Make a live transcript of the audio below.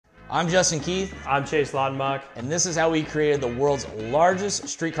I'm Justin Keith. I'm Chase Laudenbach. And this is how we created the world's largest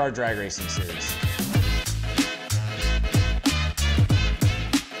streetcar drag racing series.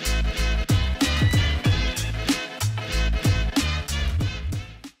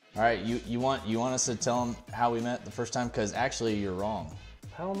 All right, you want us to tell them how we met the first time? Because actually you're wrong.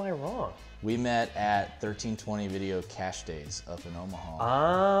 How am I wrong? We met at 1320 Video Cash Days up in Omaha.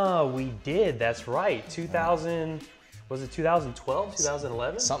 Ah, we did, that's right. 2000, was it 2012,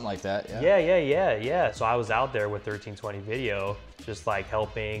 2011? Something like that, yeah. Yeah. So I was out there with 1320 Video, just like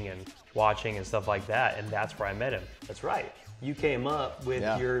helping and watching and stuff like that, and that's where I met him. That's right. You came up with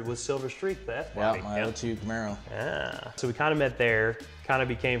with Silver Streak, that's why. Yeah, my 02 Camaro. Yeah. So we kind of met there, kind of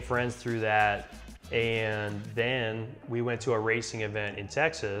became friends through that, and then we went to a racing event in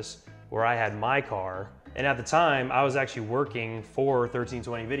Texas where I had my car. And at the time, I was actually working for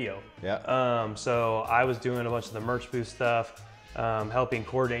 1320 Video. Yeah. So I was doing a bunch of the merch booth stuff, helping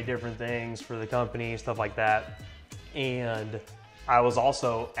coordinate different things for the company, stuff like that. And I was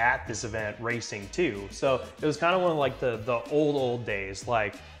also at this event racing too. So it was kind of one of like the old days,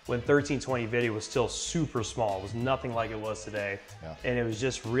 like when 1320 Video was still super small. It was nothing like it was today. Yeah. And it was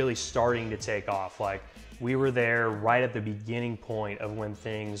just really starting to take off. Like we were there right at the beginning point of when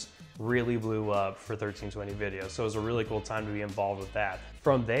things really blew up for 1320 Video. So it was a really cool time to be involved with that.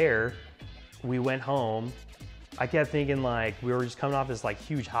 From there, we went home. I kept thinking like we were just coming off this like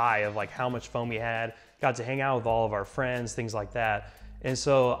huge high of like how much fun we had, got to hang out with all of our friends, things like that. And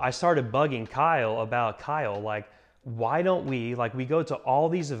so I started bugging Kyle about like, why don't we, like we go to all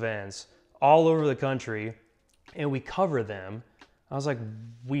these events all over the country and we cover them. I was like,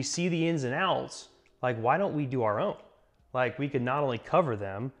 we see the ins and outs. Like, why don't we do our own? Like we could not only cover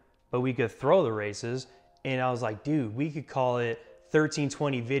them, but we could throw the races. And I was like, dude, we could call it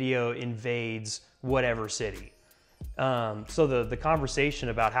 1320 Video invades whatever city. So the conversation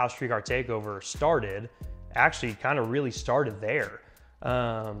about how Car Takeover started actually kind of really started there.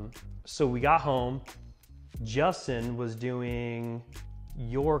 So we got home. Justin was doing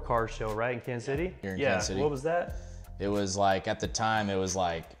your car show, right, in Kansas City? Here in Kansas City. What was that? It was like, at the time, it was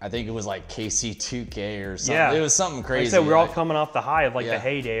like, I think it was like KC2K or something. Yeah. It was something crazy. Like I said, we're all coming off the high of like the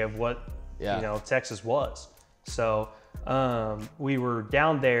heyday of what you know Texas was. So we were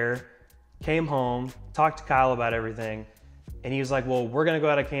down there, came home, talked to Kyle about everything, and he was like, well, we're gonna go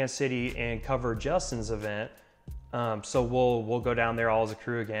out of Kansas City and cover Justin's event. So we'll go down there all as a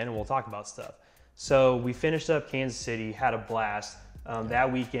crew again and we'll talk about stuff. So we finished up Kansas City, had a blast.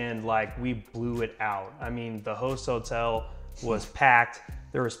 That weekend, like we blew it out. I mean, the host hotel was packed.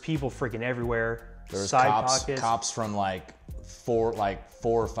 There was people freaking everywhere. There was pockets. Cops from like four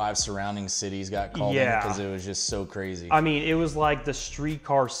or five surrounding cities got called in because it was just so crazy. I mean, it was like the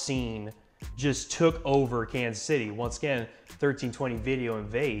streetcar scene just took over Kansas City. Once again, 1320 Video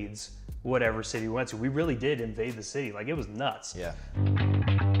invades whatever city we went to. We really did invade the city. Like it was nuts. Yeah.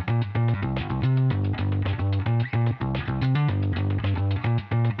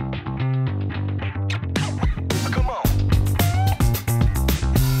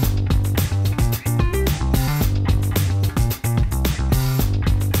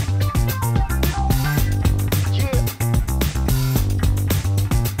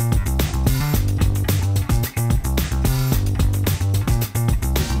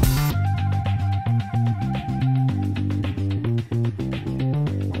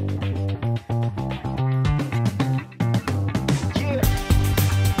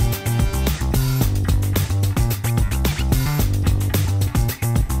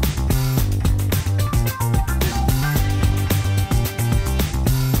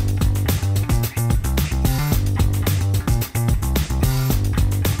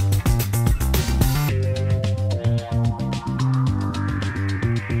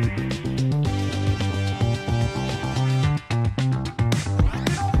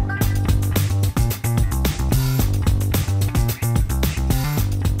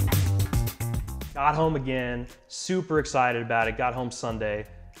 Got home again, super excited about it, got home Sunday.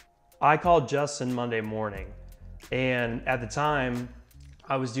 I called Justin Monday morning, and at the time,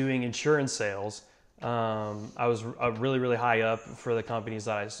 I was doing insurance sales. I was really high up for the companies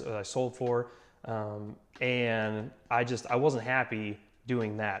that I sold for, and I wasn't happy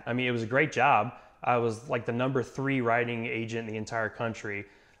doing that. I mean, it was a great job. I was like the #3 writing agent in the entire country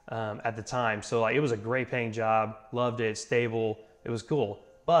at the time, so like, it was a great paying job, loved it, stable, it was cool.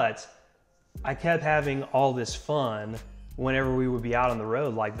 But I kept having all this fun whenever we would be out on the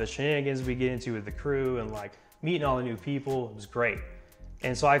road, like the shenanigans we get into with the crew and like meeting all the new people. It was great.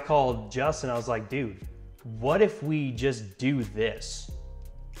 And so I called Justin. I was like, dude, what if we just do this?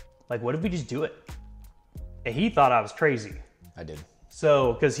 Like, what if we just do it? And he thought I was crazy. I did.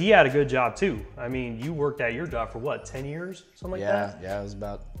 So, because he had a good job too. I mean, you worked at your job for what, 10 years? Something like that? Yeah, it was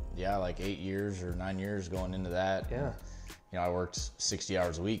about, like 8 years or 9 years going into that. Yeah. And, you know, I worked 60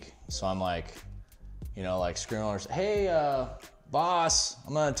 hours a week. So I'm like, you know, like screwing owners, hey, boss,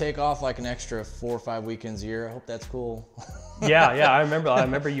 I'm gonna take off like an extra 4 or 5 weekends a year. I hope that's cool. Yeah, I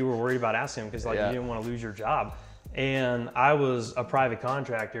remember you were worried about asking him because like you didn't want to lose your job. And I was a private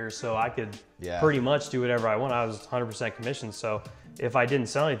contractor, so I could pretty much do whatever I want. I was 100% commissioned, so if I didn't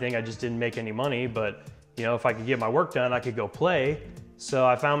sell anything, I just didn't make any money. But you know, if I could get my work done, I could go play. So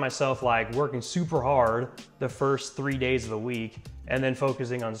I found myself like working super hard the first 3 days of the week and then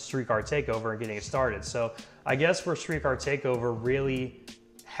focusing on Streetcar Takeover and getting it started. So I guess where Streetcar Takeover really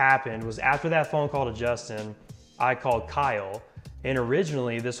happened was after that phone call to Justin, I called Kyle. And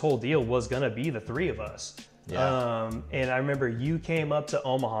originally this whole deal was gonna be the three of us. Yeah. And I remember you came up to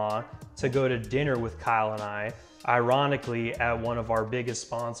Omaha to go to dinner with Kyle and I, ironically at one of our biggest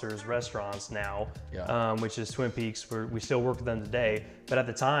sponsors restaurants now, which is Twin Peaks. We still work with them today, but at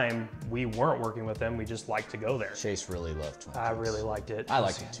the time we weren't working with them. We just liked to go there. Chase really loved Twin Peaks. I really liked it. I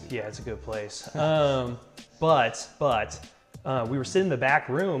liked it too. Yeah, it's a good place. But we were sitting in the back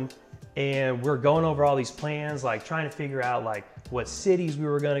room and we're going over all these plans, like trying to figure out like what cities we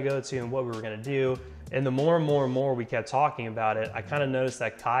were going to go to and what we were going to do. And the more and more we kept talking about it, I kind of noticed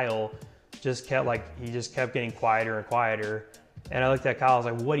that Kyle just kept getting quieter and quieter. And I looked at Kyle, I was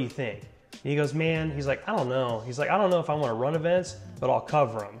like, what do you think? And he goes, man, he's like, I don't know. He's like, I don't know if I want to run events, but I'll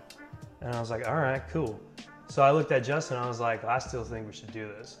cover them. And I was like, all right, cool. So I looked at Justin, I was like, I still think we should do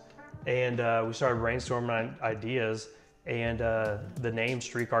this. And we started brainstorming ideas, and the name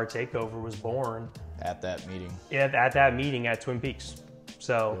Streetcar Takeover was born. At that meeting. At that meeting at Twin Peaks.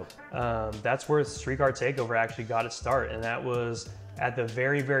 So that's where Streetcar Takeover actually got its start, and that was at the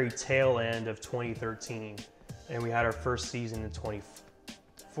very, very tail end of 2013. And we had our first season in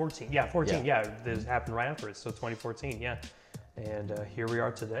 2014. Yeah, 14. Yeah, this happened right afterwards. So 2014. Yeah. And here we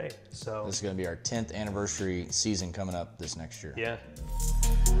are today. So this is going to be our 10th anniversary season coming up this next year. Yeah.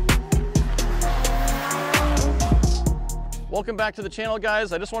 Welcome back to the channel,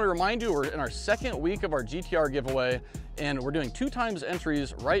 guys. I just want to remind you we're in our second week of our GTR giveaway, and we're doing 2 times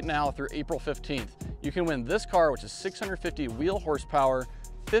entries right now through April 15th. You can win this car, which is 650 wheel horsepower,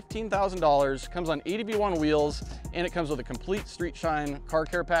 $15,000, comes on 80V1 wheels, and it comes with a complete Street Shine car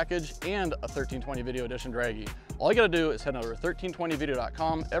care package and a 1320 Video Edition Draggy. All you gotta do is head over to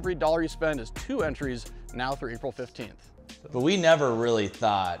 1320video.com. Every dollar you spend is 2 entries now through April 15th. But we never really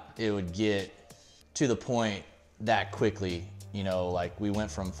thought it would get to the point that quickly. You know, like we went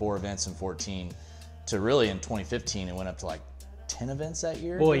from 4 events in 14 to really in 2015, it went up to like 10 events that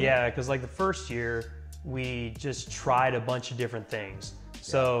year. Well, yeah, because like the first year, we just tried a bunch of different things.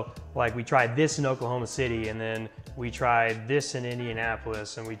 So like we tried this in Oklahoma City, and then we tried this in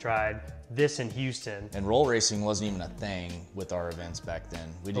Indianapolis, and we tried this in Houston. And roll racing wasn't even a thing with our events back then.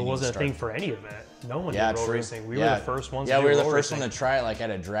 It wasn't a thing for any event. No one did roll racing. We were the first ones to do we were the roll first racing. one to try it like at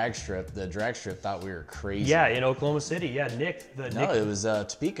a drag strip. The drag strip thought we were crazy. Yeah, in Oklahoma City. Yeah, Nick. It was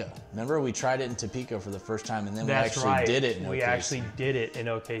Topeka. Remember, we tried it in Topeka for the first time, and then we actually did it in OKC. We actually did it in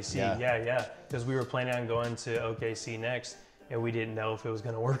OKC. Yeah. Yeah. Because we were planning on going to OKC next, and we didn't know if it was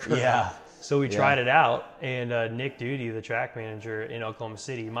going to work or Yeah. not. So we tried it out, and Nick Duty, the track manager in Oklahoma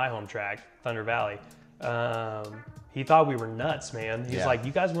City, my home track, Thunder Valley, he thought we were nuts, man. He's like,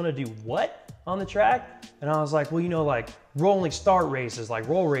 you guys want to do what on the track? And I was like, well, you know, like rolling start races, like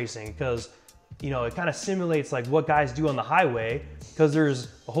roll racing, because, you know, it kind of simulates like what guys do on the highway, because there's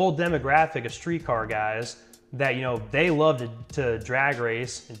a whole demographic of streetcar guys that, you know, they love to drag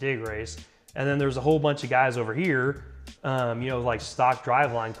race and dig race. And then there's a whole bunch of guys over here, you know, like stock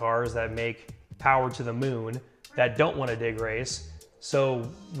driveline cars that make power to the moon that don't want to dig race. So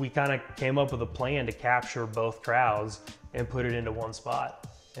we kind of came up with a plan to capture both crowds and put it into one spot.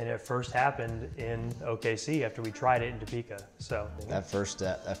 And it first happened in OKC after we tried it in Topeka. So that first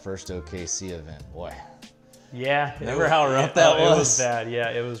OKC event, boy. Yeah. Remember how rough that was? It was bad.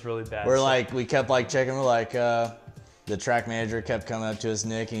 Yeah, it was really bad. We kept like checking. We're like, the track manager kept coming up to us,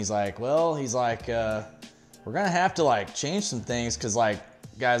 Nick, and he's like, we're gonna have to like change some things because like,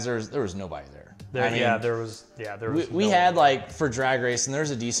 guys, there was nobody there. There was. We had like for drag racing,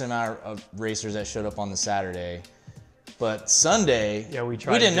 there's a decent amount of racers that showed up on the Saturday, but Sunday, we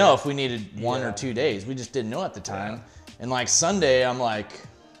didn't know if we needed 1 or 2 days. We just didn't know at the time. Yeah. And like Sunday, I'm like,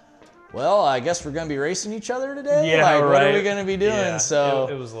 well, I guess we're gonna be racing each other today. Yeah, like, right. What are we gonna be doing? Yeah, so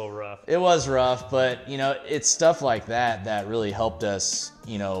it was a little rough. It was rough, but you know, it's stuff like that that really helped us,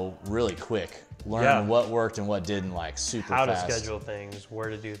 you know, really quick. learn what worked and what didn't, like super fast. How to schedule things, where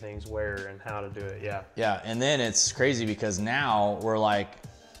to do things, where, and how to do it. Yeah. Yeah, and then it's crazy because now we're like,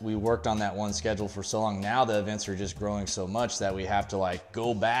 we worked on that one schedule for so long. Now the events are just growing so much that we have to like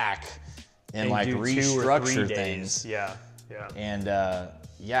go back and like restructure things. Yeah, yeah. And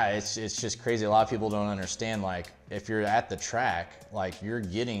yeah, it's just crazy. A lot of people don't understand, like if you're at the track, like you're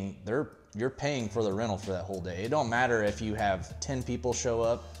paying for the rental for that whole day. It don't matter if you have 10 people show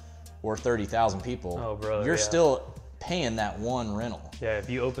up or 30,000 people. Oh, brother, you're still paying that one rental. Yeah, if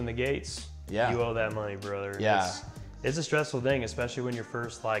you open the gates, you owe that money, brother. Yeah. It's a stressful thing, especially when you're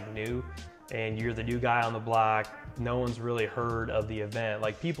first like new and you're the new guy on the block. No one's really heard of the event.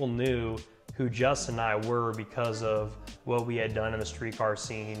 Like people knew who Justin and I were because of what we had done in the streetcar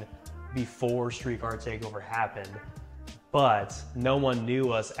scene before Streetcar Takeover happened. But no one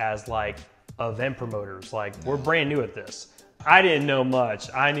knew us as like event promoters. Like we're brand new at this. I didn't know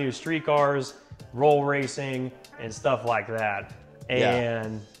much. I knew streetcars, roll racing, and stuff like that.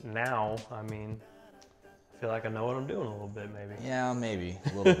 And now, I mean, I feel like I know what I'm doing a little bit, maybe. Yeah, maybe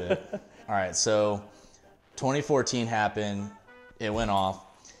a little bit. All right, so 2014 happened. It went off.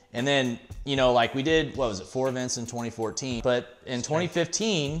 And then, you know, like we did, what was it, 4 events in 2014. But in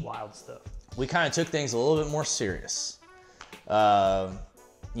 2015, wild stuff. We kind of took things a little bit more serious.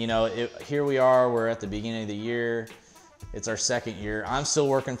 You know, here we are, we're at the beginning of the year. It's our 2nd year. I'm still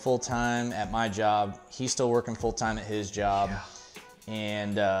working full time at my job. He's still working full time at his job. Yeah.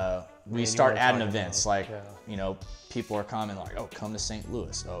 And we start adding events like, you know, people are commenting like, oh, come to St.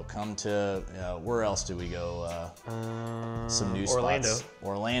 Louis. Oh, come to, where else do we go? Some new spots.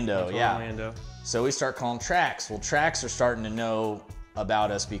 Orlando, yeah. Orlando. So we start calling tracks. Well, tracks are starting to know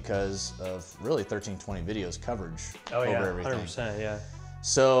about us because of really 1320 videos coverage over everything. 100%, yeah.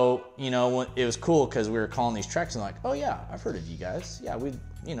 So, you know, it was cool because we were calling these tracks and like, oh yeah, I've heard of you guys. Yeah, we'd,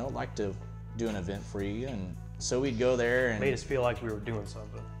 you know, like to do an event for you. And so we'd go there and made us feel like we were doing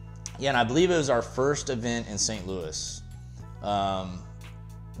something. Yeah, and I believe it was our first event in St. Louis.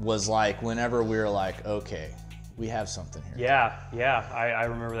 Was like whenever we were like, okay, we have something here. Yeah, I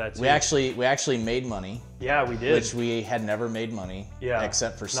remember that too. We actually made money. Yeah, we did. Which we had never made money. Yeah.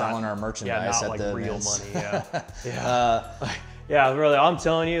 Except for selling our merchandise at the real events. money. Yeah. Yeah, really. I'm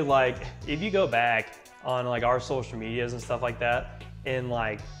telling you, like, if you go back on like our social medias and stuff like that, and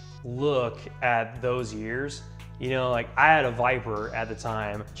like look at those years, you know, like I had a Viper at the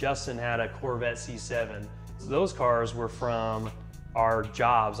time. Justin had a Corvette C7. Those cars were from our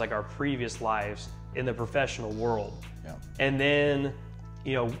jobs, like our previous lives in the professional world. Yeah. And then,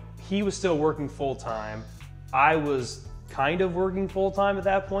 you know, he was still working full time. I was kind of working full time at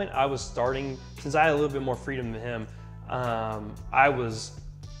that point. I was starting, since I had a little bit more freedom than him, I was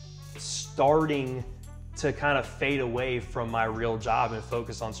starting to kind of fade away from my real job and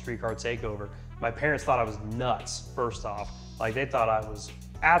focus on Streetcar Takeover. My parents thought I was nuts, first off. Like they thought I was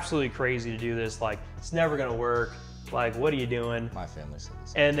absolutely crazy to do this. Like, it's never gonna work. Like, what are you doing? My family said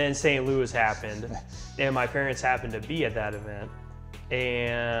this. And then St. Louis happened, and my parents happened to be at that event,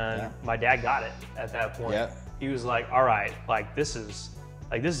 and my dad got it at that point. Yeah. He was like, "All right, like this is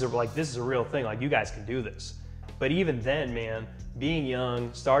a real thing. Like, you guys can do this." But even then, man, being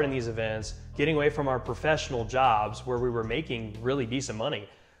young, starting these events, getting away from our professional jobs where we were making really decent money,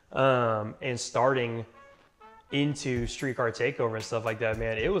 and starting into Streetcar Takeover and stuff like that,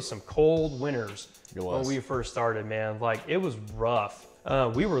 man, it was some cold winters when we first started, man. Like, it was rough.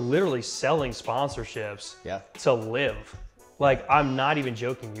 We were literally selling sponsorships to live. Like, I'm not even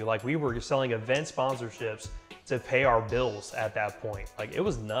joking you. Like, we were selling event sponsorships to pay our bills at that point. Like, it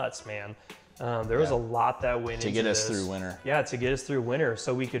was nuts, man. There was a lot that went into this. To get us through winter. Yeah, to get us through winter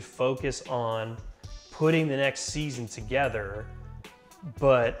so we could focus on putting the next season together.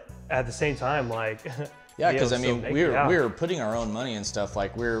 But at the same time, like... Yeah, because I mean, we were putting our own money and stuff.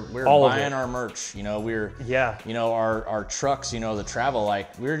 Like we're buying our merch. You know, you know, our trucks. You know, the travel.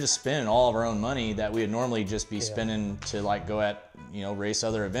 Like we were just spending all of our own money that we would normally just be spending to like go at, you know, race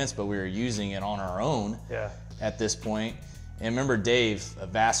other events, but we were using it on our own. At this point. And remember Dave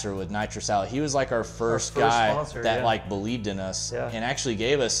Vassar with Nitrous Salad. He was like our first guy sponsor, that like believed in us and actually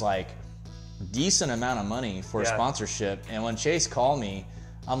gave us like decent amount of money for sponsorship. And when Chase called me,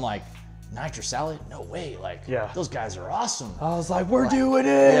 I'm like, Nitrous Salad? No way! Like, those guys are awesome. I was like, we're doing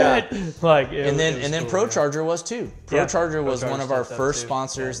it. Like, and then Pro Charger was too. Pro Charger was one of our first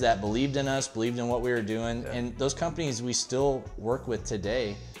sponsors that believed in us, believed in what we were doing, and those companies we still work with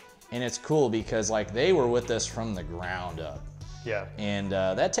today. And it's cool because like they were with us from the ground up. Yeah. And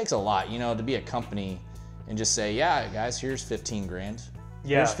that takes a lot, you know, to be a company and just say, yeah, guys, here's 15 grand.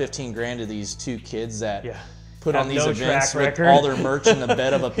 Here's 15 grand to these 2 kids that. put on these events with all their merch in the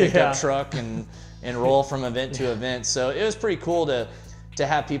bed of a pickup truck and roll from event to event. So it was pretty cool to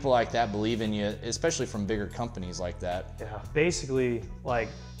have people like that believe in you, especially from bigger companies like that. Yeah, basically, like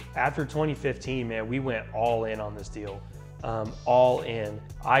after 2015, man, we went all in on this deal, all in.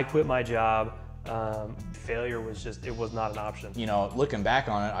 I quit my job. Failure was just, it was not an option. You know, looking back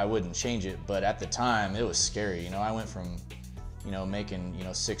on it, I wouldn't change it, but at the time it was scary. You know, I went from, you know, making, you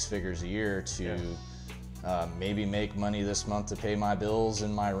know, 6 figures a year to maybe make money this month to pay my bills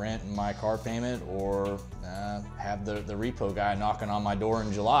and my rent and my car payment, or have the repo guy knocking on my door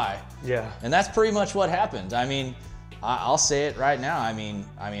in July. Yeah. And that's pretty much what happened. I mean, I'll say it right now. I mean,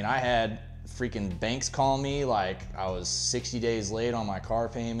 I had freaking banks call me like I was 60 days late on my car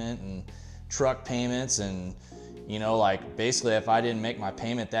payment and truck payments, and you know, like basically if I didn't make my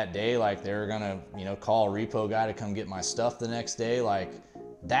payment that day, like they were gonna, you know, call a repo guy to come get my stuff the next day. Like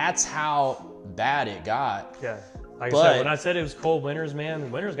that's how bad it got. Yeah. Like I said, when I said it was cold winters, man, the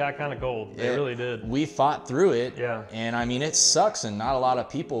winters got kind of cold. They really did. We fought through it. Yeah. And I mean, it sucks, and not a lot of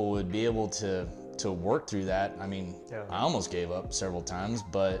people would be able to work through that. I mean, I almost gave up several times,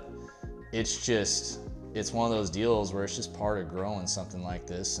 but it's just, it's one of those deals where it's just part of growing something like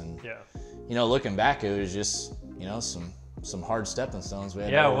this. And you know, looking back, it was just, you know, some hard stepping stones we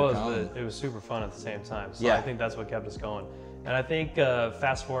had to overcome. It was super fun at the same time. So I think that's what kept us going. And I think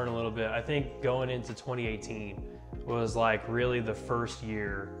fast forwarding a little bit, I think going into 2018 was like really the first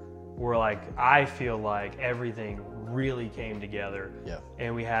year where like I feel like everything really came together. Yeah.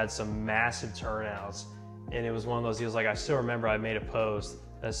 And we had some massive turnouts, and it was one of those deals. Like I still remember I made a post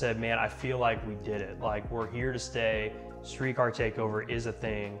that said, "Man, I feel like we did it. Like we're here to stay. Street Car Takeover is a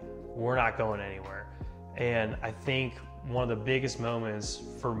thing. We're not going anywhere." And I think one of the biggest moments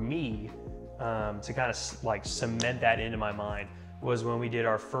for me to kind of like cement that into my mind was when we did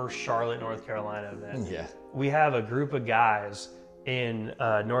our first Charlotte, North Carolina event. Yeah. We have a group of guys in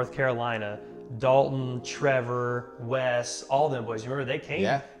North Carolina, Dalton, Trevor, Wes, all them boys. You remember they came?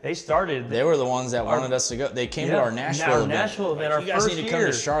 Yeah. They started. They were the ones that wanted us to go. They came to our Nashville event. Like, our you guys need to come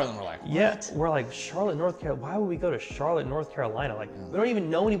to Charlotte. And we're like, what? Yeah, we're like, Charlotte, North Carolina. Why would we go to Charlotte, North Carolina? Like, we don't even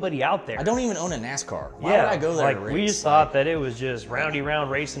know anybody out there. I don't even own a NASCAR. Why would I go there like, to race? We just thought that it was just roundy round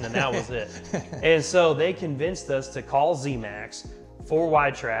racing and that was it. And so they convinced us to call Z-Max,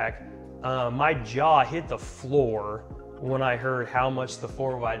 4-wide track. My jaw hit the floor when I heard how much the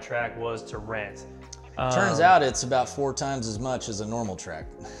 4-wide track was to rent. Turns out it's about 4 times as much as a normal track.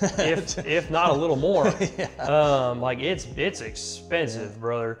 if not a little more. Like it's expensive,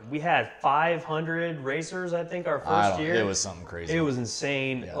 brother. We had 500 racers, I think, our first year. It was something crazy. It was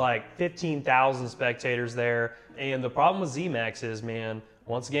insane. Like 15,000 spectators there. And the problem with Z-Max is, man,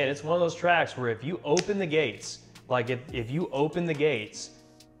 once again, it's one of those tracks where if you open the gates, like if you open the gates,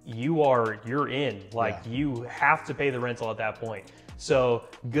 you're in. Like you have to pay the rental at that point. So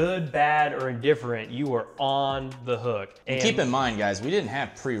good, bad, or indifferent, you were on the hook. And keep in mind, guys, we didn't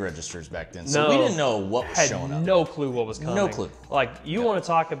have pre-registers back then, so we didn't know what was showing up. No clue what was coming. No clue. Like you want to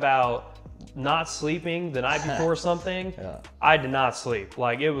talk about not sleeping the night before something? I did not sleep.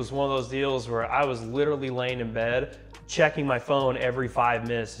 Like it was one of those deals where I was literally laying in bed, checking my phone every 5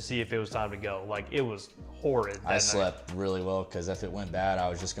 minutes to see if it was time to go. Like it was horrid. I slept really well because if it went bad, I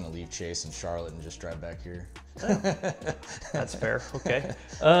was just going to leave Chase in Charlotte and just drive back here. That's fair. Okay.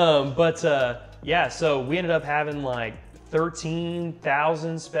 Yeah, so we ended up having like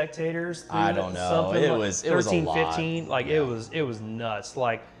 13,000 spectators. I don't know. It was 13, 15. Like it was nuts.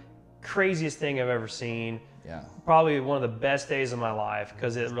 Like craziest thing I've ever seen. Yeah. Probably one of the best days of my life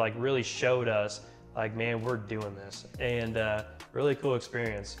because it like really showed us like, man, we're doing this, and really cool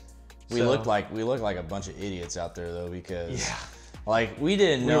experience. We looked like a bunch of idiots out there though, because like we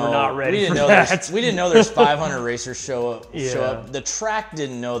didn't know. We were not ready for that. We didn't know there's 500 racers show up. The track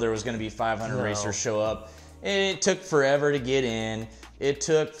didn't know there was going to be 500 racers show up. And it took forever to get in. It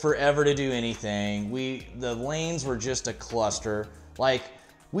took forever to do anything. The lanes were just a cluster. Like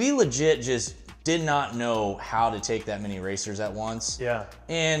we legit just did not know how to take that many racers at once. Yeah.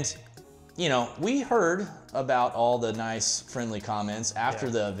 And you know, we heard about all the nice, friendly comments after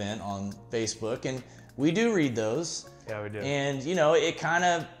the event on Facebook, and we do read those. Yeah, we do. And you know, it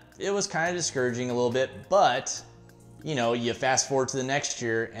was kind of discouraging a little bit, but you know, you fast forward to the next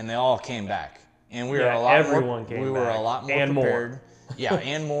year, and they all came back, and we were a lot more prepared. Yeah,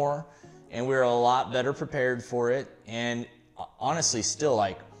 and more, and we were a lot better prepared for it. And honestly, still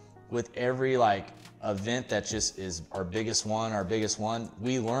like with every event that just is our biggest one,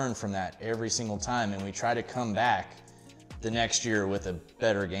 we learn from that every single time, and we try to come back the next year with a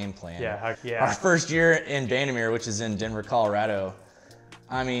better game plan. Yeah. Our first year in Vandermeer, which is in Denver, Colorado,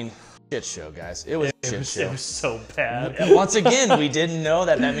 I mean, shit show, guys. It was a shit show. It was so bad. Once again, we didn't know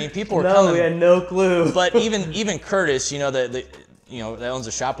that many people were coming. No, we had no clue. But even Curtis, you know, that owns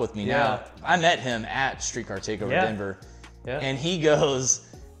a shop with me now. I met him at Car Takeover Denver, and he goes,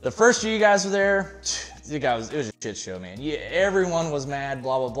 the first year you guys were there, it was a shit show, man. Everyone was mad,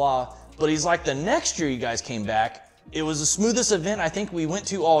 blah blah blah. But he's like, the next year you guys came back, it was the smoothest event I think we went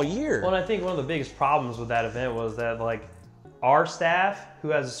to all year. Well, and I think one of the biggest problems with that event was that, like, our staff, who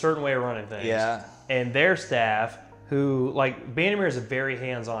has a certain way of running things, and their staff, who, like, Bandimere is a very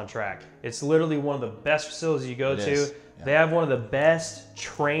hands-on track. It's literally one of the best facilities you go to. Yeah. They have one of the best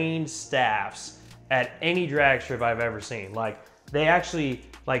trained staffs at any drag strip I've ever seen. Like, they actually,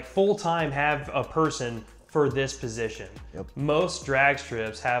 like, full-time have a person for this position. Yep. Most drag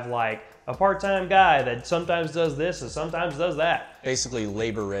strips have, like, a part-time guy that sometimes does this and sometimes does that. Basically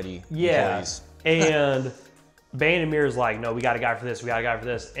labor-ready employees. And Bandimere is like, no, we got a guy for this, we got a guy for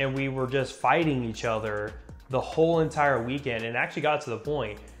this. And we were just fighting each other the whole entire weekend, and it actually got to the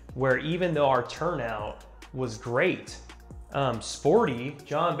point where even though our turnout was great, Sporty,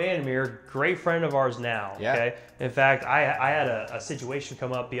 John Bandimere, great friend of ours now, okay? In fact, I had a situation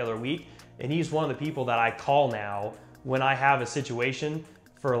come up the other week, and he's one of the people that I call now when I have a situation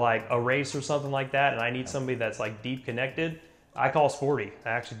for like a race or something like that, and I need somebody that's like deep connected. I call Sporty, I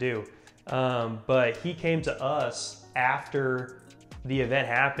actually do. But he came to us after the event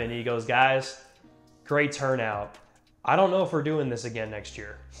happened. He goes, guys, great turnout. I don't know if we're doing this again next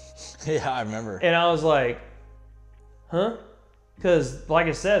year. Yeah, I remember. And I was like, huh? Because like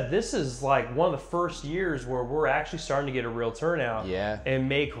I said, this is like one of the first years where we're actually starting to get a real turnout and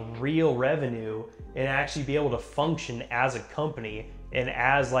make real revenue and actually be able to function as a company and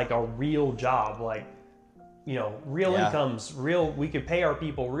as like a real job, like, you know, real incomes, we could pay our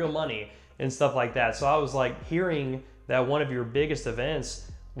people real money and stuff like that. So I was like, hearing that one of your biggest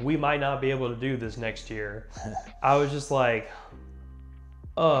events, we might not be able to do this next year. I was just like,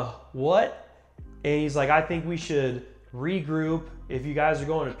 what? And he's like, I think we should regroup. If you guys are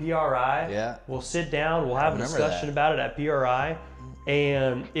going to PRI, we'll sit down, we'll have a discussion about it at PRI.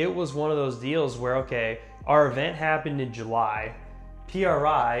 And it was one of those deals where, okay, our event happened in July.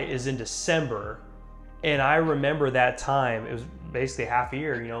 PRI is in December. And I remember that time, it was basically half a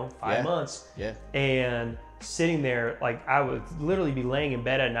year, you know, 5 months. And sitting there, like, I would literally be laying in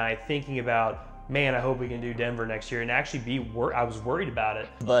bed at night thinking about, man, I hope we can do Denver next year, and actually I was worried about it.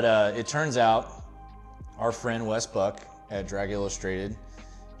 But it turns out our friend Wes Buck at Drag Illustrated,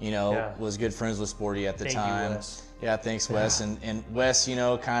 you know, was good friends with Sporty at the time. You, Wes. Yeah, thanks, Wes. And Wes, you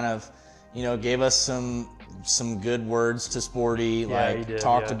know, kind of, you know, gave us some good words to Sporty, like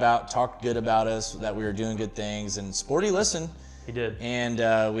talked good about us, that we were doing good things, and Sporty listened. He did. And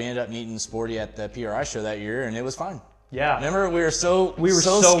we ended up meeting Sporty at the PRI show that year, and it was fine. Yeah. Remember, we were so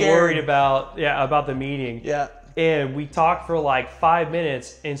worried about the meeting. Yeah. And we talked for like 5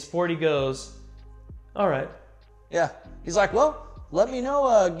 minutes, and Sporty goes, all right. Yeah. He's like, well, let me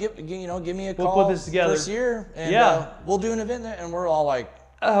know, give me a call. We'll put this together first year, and we'll do an event there. And we're all like,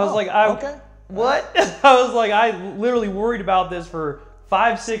 I was like, okay. What? I was like, I literally worried about this for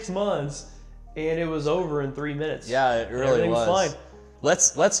 5-6 months, and it was over in 3 minutes. Yeah, it really was. Fine.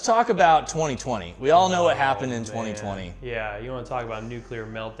 Let's talk about 2020. We all know what happened in 2020. Yeah, you want to talk about nuclear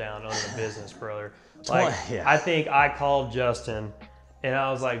meltdown on the business, brother. Like, I think I called Justin, and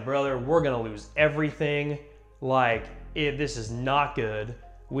I was like, brother, we're going to lose everything. Like, this is not good.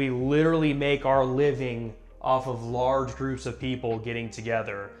 We literally make our living off of large groups of people getting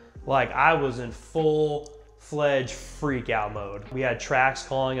together. Like, I was in full-fledged freak-out mode. We had tracks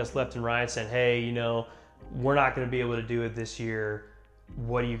calling us left and right saying, hey, you know, we're not going to be able to do it this year.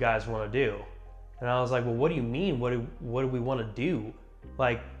 What do you guys want to do? And I was like, well, what do you mean? What do we want to do?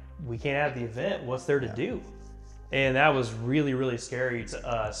 Like, we can't have the event. What's there to do? And that was really, really scary to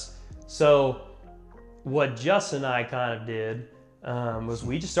us. So what Justin and I kind of did was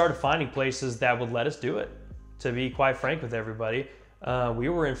we just started finding places that would let us do it, to be quite frank with everybody. We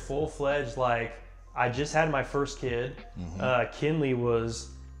were in full-fledged, like, I just had my first kid. Kinley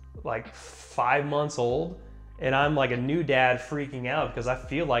was like 5 months old, and I'm like a new dad freaking out because I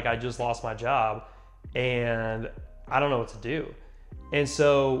feel like I just lost my job and I don't know what to do. And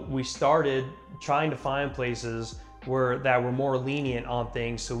so we started trying to find places that were more lenient on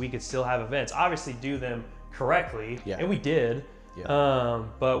things so we could still have events. Obviously do them correctly, and we did,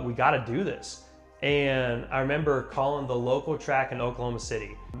 but we got to do this. And I remember calling the local track in Oklahoma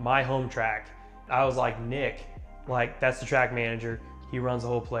City, my home track. I was like, Nick, like, that's the track manager. He runs the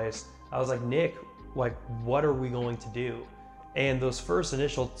whole place. I was like, Nick, like, what are we going to do? And those first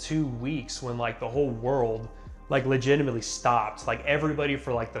initial 2 weeks when like the whole world like legitimately stopped. Like everybody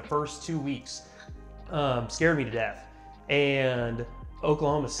for like the first 2 weeks scared me to death. And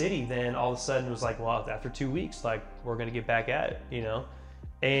Oklahoma City then all of a sudden was like, well, after 2 weeks, like we're gonna get back at it, you know?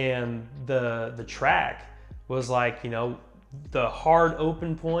 And the track was like, you know, the hard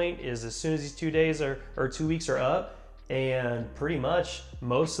open point is as soon as these 2 days or 2 weeks are up, and pretty much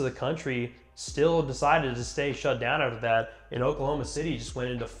most of the country still decided to stay shut down after that. And Oklahoma City just went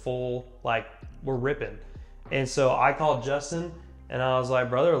into full, like, we're ripping. And so I called Justin and I was like,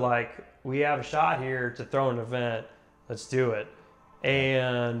 brother, like, we have a shot here to throw an event. Let's do it.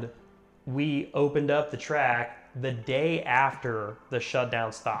 And we opened up the track the day after the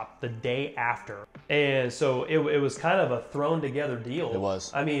shutdown stopped, the day after. And so it was kind of a thrown together deal. It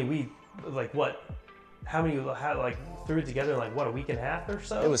was. I mean, we, like, what, how many, like, threw it together in, like, what, a week and a half or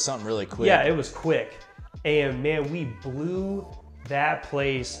so? It was something really quick. Yeah, it was quick. And man, we blew that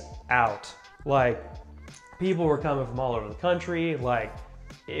place out. Like, people were coming from all over the country. Like,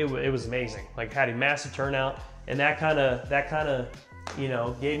 it was amazing. Like, had a massive turnout. And that kind of, you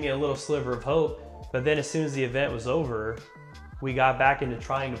know, gave me a little sliver of hope. But then as soon as the event was over, we got back into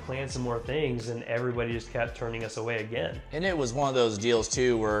trying to plan some more things, and everybody just kept turning us away again. And it was one of those deals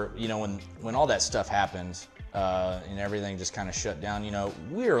too where, you know, when all that stuff happened and everything just kind of shut down, you know,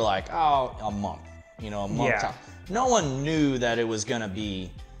 we were like, oh, a month, you know, a month time. No one knew that it was going to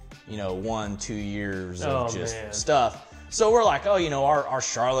be, you know, 1-2 years of just stuff. So we're like, oh, you know, our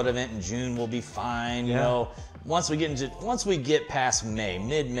Charlotte event in June will be fine, you know. Once we get past May,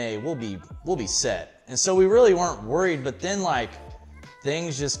 mid-May, we'll be set. And so we really weren't worried, but then like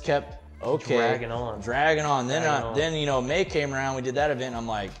things just kept dragging on. Then you know, May came around, we did that event, and I'm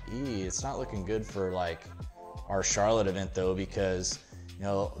like, it's not looking good for like our Charlotte event though, because you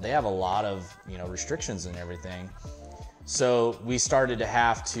know, they have a lot of, you know, restrictions and everything. So we started to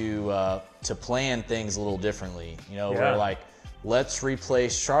have to plan things a little differently. You know, we're like, let's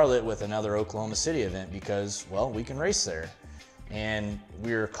replace Charlotte with another Oklahoma City event because, well, we can race there. And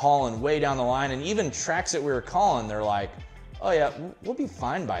we were calling way down the line, and even tracks that we were calling, they're like, oh yeah, we'll be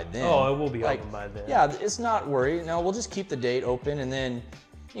fine by then. Oh, it will be open by then. Yeah, it's not worried. No, we'll just keep the date open, and then,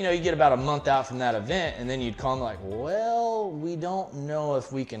 you know, you get about a month out from that event, and then you'd call them like, well, we don't know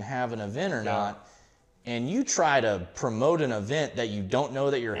if we can have an event or not. And you try to promote an event that you don't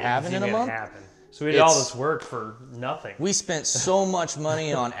know that you're having in a month. So we did all this work for nothing. We spent so much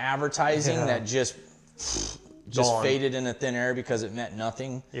money on advertising that just faded into thin air because it meant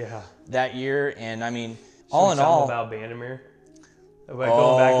nothing that year. And I mean, all in all, about Vandermeer.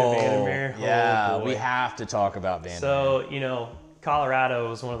 Going back to Vandermeer. Yeah, we have to talk about Vandermeer. So, you know, Colorado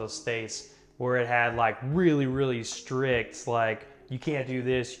was one of those states where it had like really, really strict, like, you can't do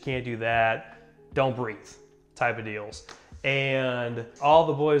this, you can't do that, don't breathe type of deals. And all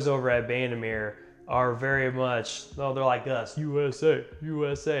the boys over at Vandermeer are very much, oh, they're like us, USA,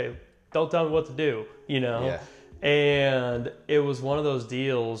 USA. Don't tell me what to do, you know? Yeah. And it was one of those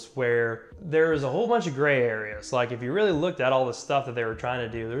deals where there was a whole bunch of gray areas. Like, if you really looked at all the stuff that they were trying to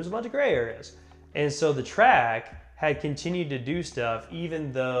do, there was a bunch of gray areas. And so the track had continued to do stuff,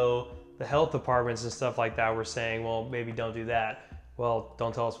 even though the health departments and stuff like that were saying, well, maybe don't do that. Well,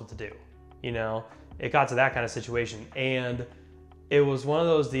 don't tell us what to do, you know? It got to that kind of situation. And it was one of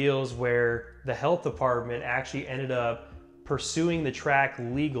those deals where the health department actually ended up pursuing the track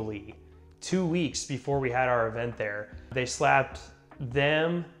legally 2 weeks before we had our event there. They slapped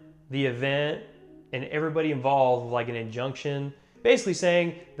them, the event, and everybody involved with like an injunction, basically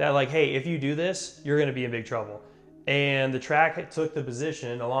saying that like, hey, if you do this, you're gonna be in big trouble. And the track took the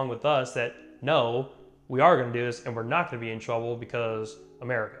position along with us that no, we are gonna do this and we're not gonna be in trouble because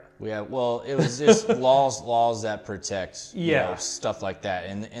America. Yeah, well, it was just laws that protect you know, stuff like that,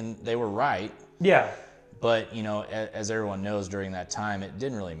 and they were right. Yeah. But you know, as everyone knows, during that time, it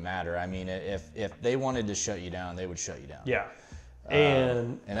didn't really matter. I mean, if they wanted to shut you down, they would shut you down. Yeah.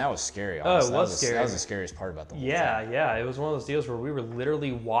 And that was scary. Honestly. Oh, it was scary. That was the scariest part about the whole thing. Yeah. It was one of those deals where we were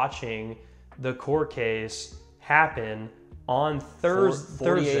literally watching the court case happen on Thursday.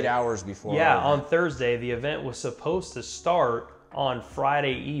 48 hours before. Yeah, on Thursday. The event was supposed to start on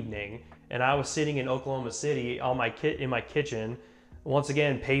Friday evening, and I was sitting in Oklahoma City on in my kitchen, once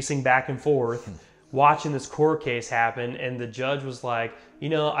again pacing back and forth, watching this court case happen. And the judge was like, you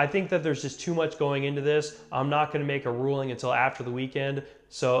know, I think that there's just too much going into this. I'm not going to make a ruling until after the weekend.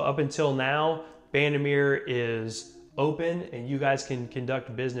 So up until now, Vandermeer is open and you guys can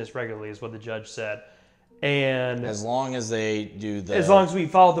conduct business regularly, is what the judge said. And as long as they do as long as we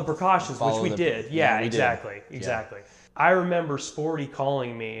follow the precautions, which we did. Yeah, exactly. Yeah. I remember Sporty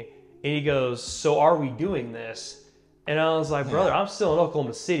calling me and he goes, so are we doing this? And I was like, brother, I'm still in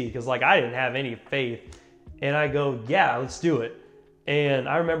Oklahoma City, because like I didn't have any faith. And I go, yeah, let's do it. And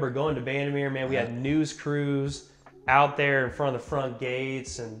I remember going to Bandimere, man, we had news crews out there in front of the front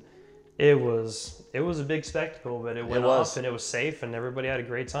gates, and it was a big spectacle, but it went off and it was safe and everybody had a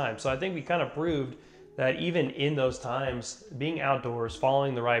great time. So I think we kind of proved that even in those times, being outdoors,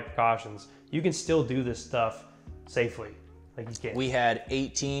 following the right precautions, you can still do this stuff safely. Like you can. We had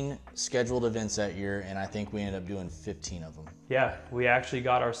 18 scheduled events that year, and I think we ended up doing 15 of them. Yeah, we actually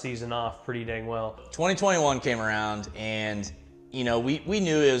got our season off pretty dang well. 2021 came around, and you know, we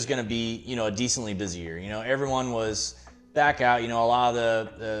knew it was going to be, you know, a decently busy year. You know, everyone was back out. You know, a lot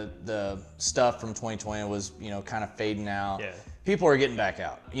of the stuff from 2020 was, you know, kind of fading out. Yeah. People are getting back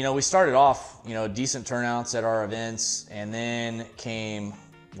out. You know, we started off, you know, decent turnouts at our events, and then came,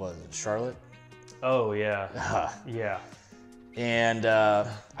 what was it, Charlotte? Oh, yeah. Yeah. And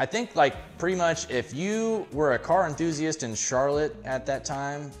I think, like, pretty much if you were a car enthusiast in Charlotte at that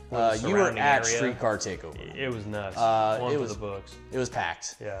time, you were at Street Car Takeover. It was nuts. It was the books. It was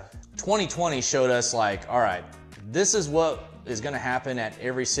packed. Yeah. 2020 showed us, like, all right, this is what is going to happen at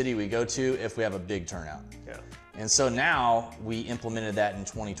every city we go to if we have a big turnout. Yeah. And so now we implemented that in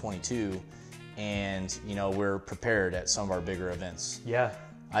 2022, and, you know, we're prepared at some of our bigger events. Yeah.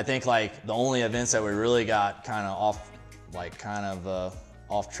 I think, like, the only events that we really got kind of off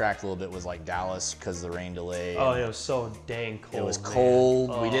track a little bit was like Dallas because of the rain delay. Oh, it was so dang cold. It was cold.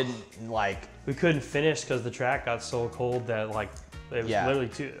 Oh. We didn't like. We couldn't finish because the track got so cold that like it was literally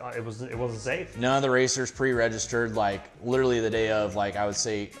too. It wasn't safe. None of the racers pre-registered. Like literally the day of, like I would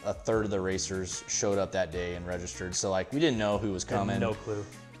say a third of the racers showed up that day and registered. So like we didn't know who was coming. No clue.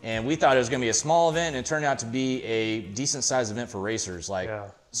 And we thought it was going to be a small event, and it turned out to be a decent sized event for racers. Like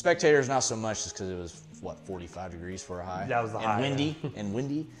spectators, not so much, just because it was what 45 degrees for a high. That was the high. And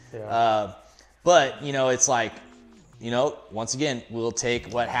windy. Yeah. But you know, it's like, you know, once again, we'll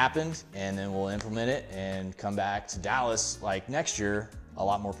take what happened and then we'll implement it and come back to Dallas like next year a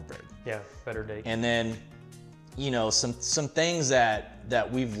lot more prepared. Yeah, better date. And then, you know, some things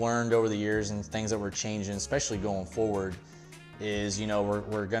that we've learned over the years and things that we're changing, especially going forward, is, you know,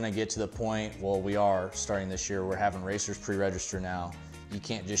 we're gonna get to the point, well, we are starting this year, we're having racers pre-register now. You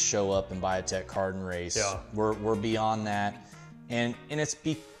can't just show up and buy a tech card and race. Yeah. We're beyond that, and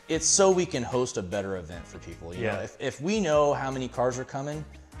it's so we can host a better event for people. You know, if we know how many cars are coming,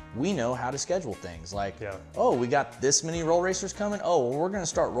 we know how to schedule things. Like, oh, we got this many roll racers coming. Oh, well, we're going to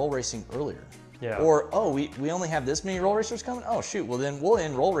start roll racing earlier. Yeah. Or oh, we only have this many roll racers coming. Oh shoot, well then we'll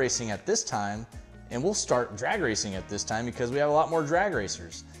end roll racing at this time, and we'll start drag racing at this time because we have a lot more drag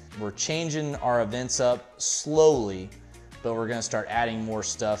racers. We're changing our events up slowly, but we're gonna start adding more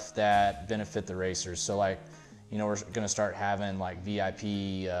stuff that benefit the racers. So like, you know, we're gonna start having like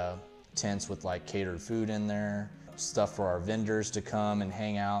VIP tents with like catered food in there, stuff for our vendors to come and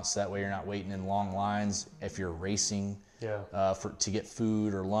hang out, so that way you're not waiting in long lines if you're racing to get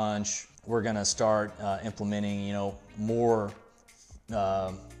food or lunch. We're gonna start implementing, you know, more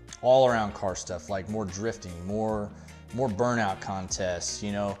all around car stuff, like more drifting, more burnout contests,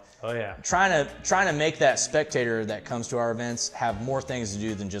 you know. Oh yeah. Trying to make that spectator that comes to our events have more things to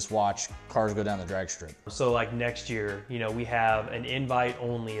do than just watch cars go down the drag strip. So like next year, you know, we have an invite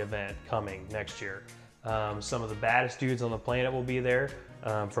only event coming next year. Some of the baddest dudes on the planet will be there,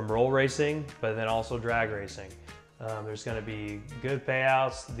 from roll racing, but then also drag racing. There's going to be good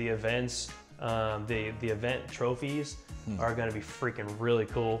payouts. The events, the event trophies are going to be freaking really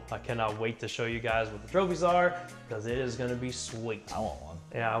cool. I cannot wait to show you guys what the trophies are, because it is going to be sweet. I want one.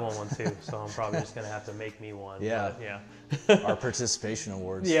 Yeah, I want one too. So I'm probably just going to have to make me one. Yeah. But, Our participation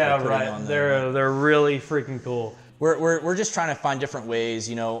awards. Yeah, right. They're really freaking cool. We're just trying to find different ways.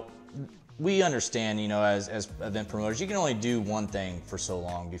 You know, we understand, you know, as event promoters, you can only do one thing for so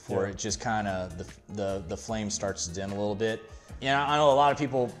long before it just kind of the flame starts to dim a little bit. You know, I know a lot of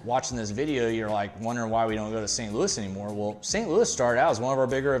people watching this video, you're like wondering why we don't go to St. Louis anymore. Well, St. Louis started out as one of our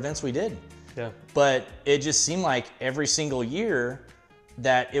bigger events we did. Yeah. But it just seemed like every single year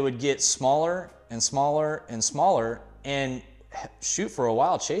that it would get smaller and smaller and smaller. And shoot, for a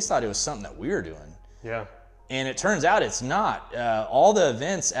while, Chase thought it was something that we were doing. Yeah. And it turns out it's not. All the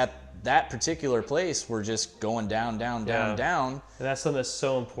events at that particular place were just going down, down, down, down. And that's something that's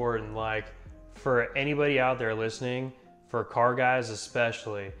so important. Like, for anybody out there listening, for car guys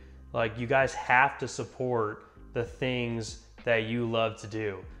especially, like, you guys have to support the things that you love to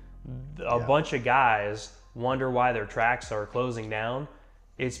do. A bunch of guys wonder why their tracks are closing down.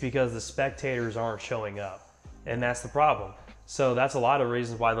 It's because the spectators aren't showing up, and that's the problem. So that's a lot of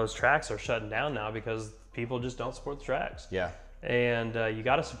reasons why those tracks are shutting down now, because people just don't support the tracks. Yeah. And you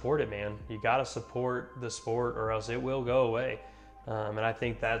got to support it, man. You got to support the sport, or else it will go away. And I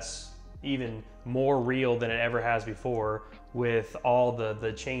think that's even more real than it ever has before, with all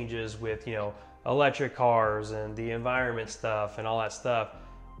the changes with, you know, electric cars and the environment stuff and all that stuff.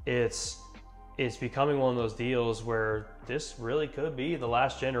 It's becoming one of those deals where this really could be the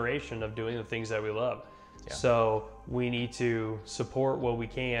last generation of doing the things that we love. Yeah. So we need to support what we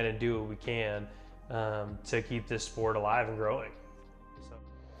can and do what we can to keep this sport alive and growing.